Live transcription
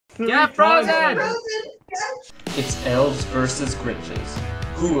Get frozen! It's Elves versus Grinches.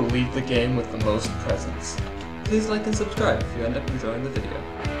 Who will leave the game with the most presents? Please like and subscribe if you end up enjoying the video.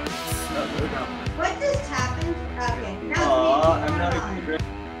 What just happened? Okay, now I'm not a Grinch.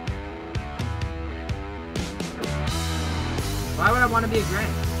 Why would I want to be a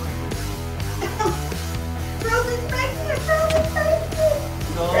Grinch? Frozen spicy! Frozen spicy!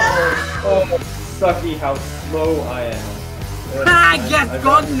 No. Oh, sucky how slow I am. Ah, yes,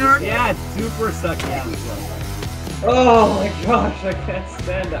 God nerd! Yeah, it's super sucky how slow. Oh my gosh, I can't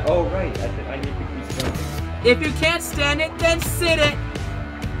stand that. Oh right, I need to keep jumping. If you can't stand it, then sit it!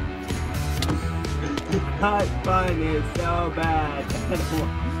 Hot fun is so bad.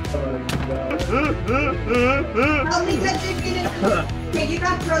 Oh, because you didn't. Okay, you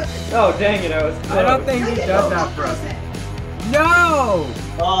got frozen. Oh dang it, I was close. I don't think he does that for us. No!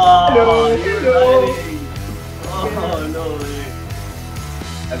 Oh, No, you're no. hiding. Oh, no way.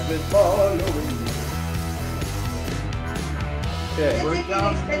 I've been following you. Okay.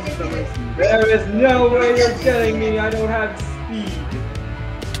 There is no way you're getting me. I don't have speed.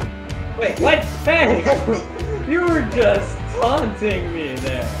 Wait, what? Hey! You were just taunting me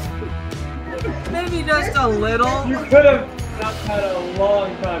there. Maybe just a little. You could have done that a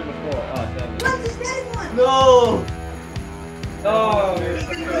long time before. Oh, damn it. Let's just get one. No! Oh, you're so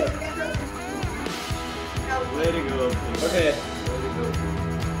good. Way to go. Okay.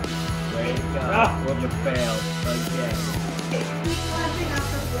 Way to go. Ah, well, you failed again.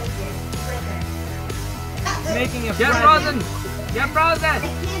 Making a Get frozen! Get frozen!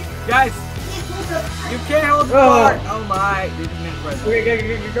 Guys, you You can't hold the Oh. fort! Oh my, you didn't make presents.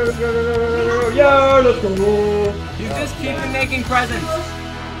 Okay, go. Yeah, let's go. You just keep making presents.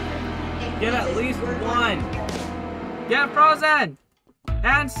 Get at least one. Get frozen!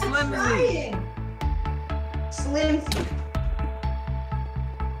 And Slimzy! Slimzy.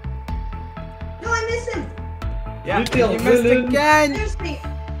 No, I missed him. Yeah, You feel you missed villain. again! Seriously,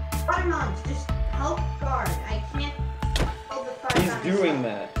 Buttermons, just help guard. I can't hold the card. He's doing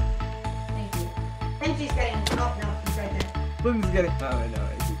that. Thank you. And she's getting. Oh no, he's right there. Slimzy's getting. Oh, I know.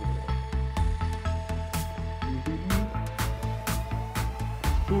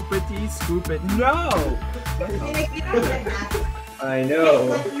 Scoop it, scoop it. No! You don't get that. I know.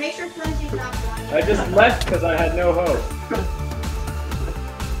 Make sure Slimzy's not blowing. I just left because I had no hope.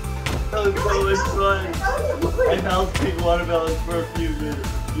 That was so much fun. I bounced big watermelons for a few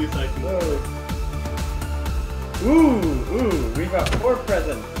seconds. Whoa. Ooh, we got 4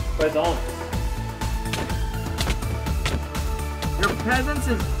 presents. Your presence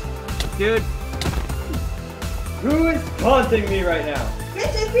is. Dude. Who is taunting me right now?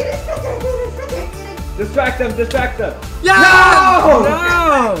 Distract them! Yeah! No!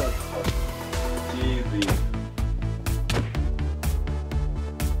 No! Easy.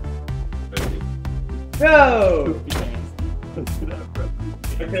 No!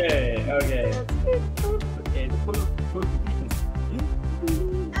 Okay.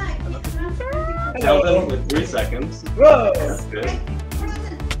 Held them for 3 seconds. Whoa! That's good.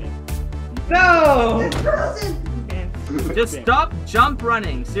 No! Just stop jump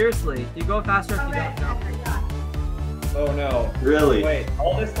running. Seriously. You go faster if you don't jump. Oh no. Really? Wait,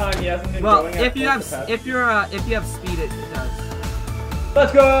 all this time he hasn't been Well, going if you have fast. if you have speed, it does.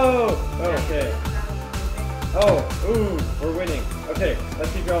 Let's go! Okay. Oh, ooh, we're winning. Okay,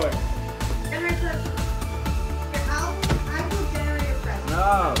 let's keep going.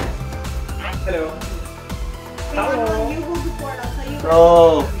 No. Hello.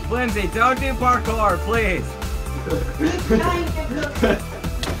 Oh. Lindsay, don't do parkour, please.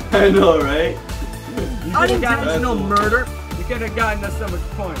 I know, right? Unintentional murder. You could have gotten us so much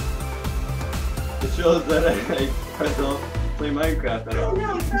points. It shows that I don't play Minecraft at all.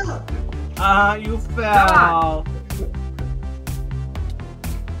 You fell.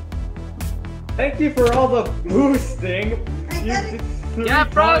 Thank you for all the boosting.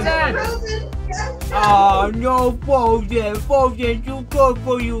 Get frozen! Ah, Oh no, Frozen, too good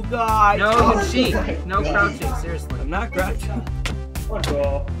for you guys. No cheat, no crouching. Seriously, I'm not crouching.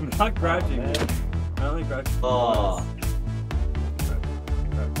 I'm not crouching. I only crouch. Oh.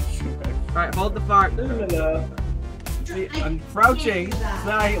 Alright, hold the fart. See, I'm crouching, so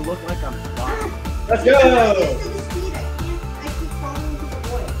now I look like I'm flying. Let's go!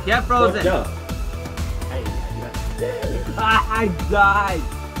 Get frozen. Jump. I died.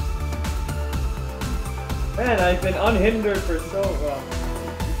 Man, I've been unhindered for so long.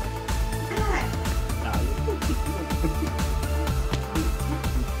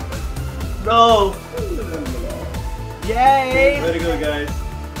 No! Yay! Way to go, guys.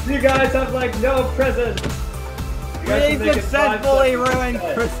 You guys have like no presents. You guys We can make it 5 successfully seconds. ruined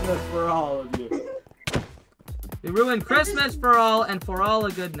Okay. Christmas for all of you. We ruined Christmas for all, and for all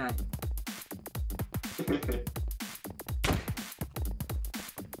a good night.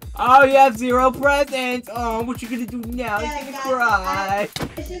 Oh, you have 0 presents. Oh, what you gonna do now? Yeah, You're gonna guys, cry.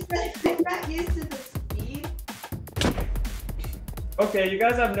 It's just that I'm not used to the speed. Okay, you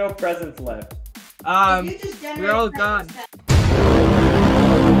guys have no presents left. If you just we're all generate gone. presents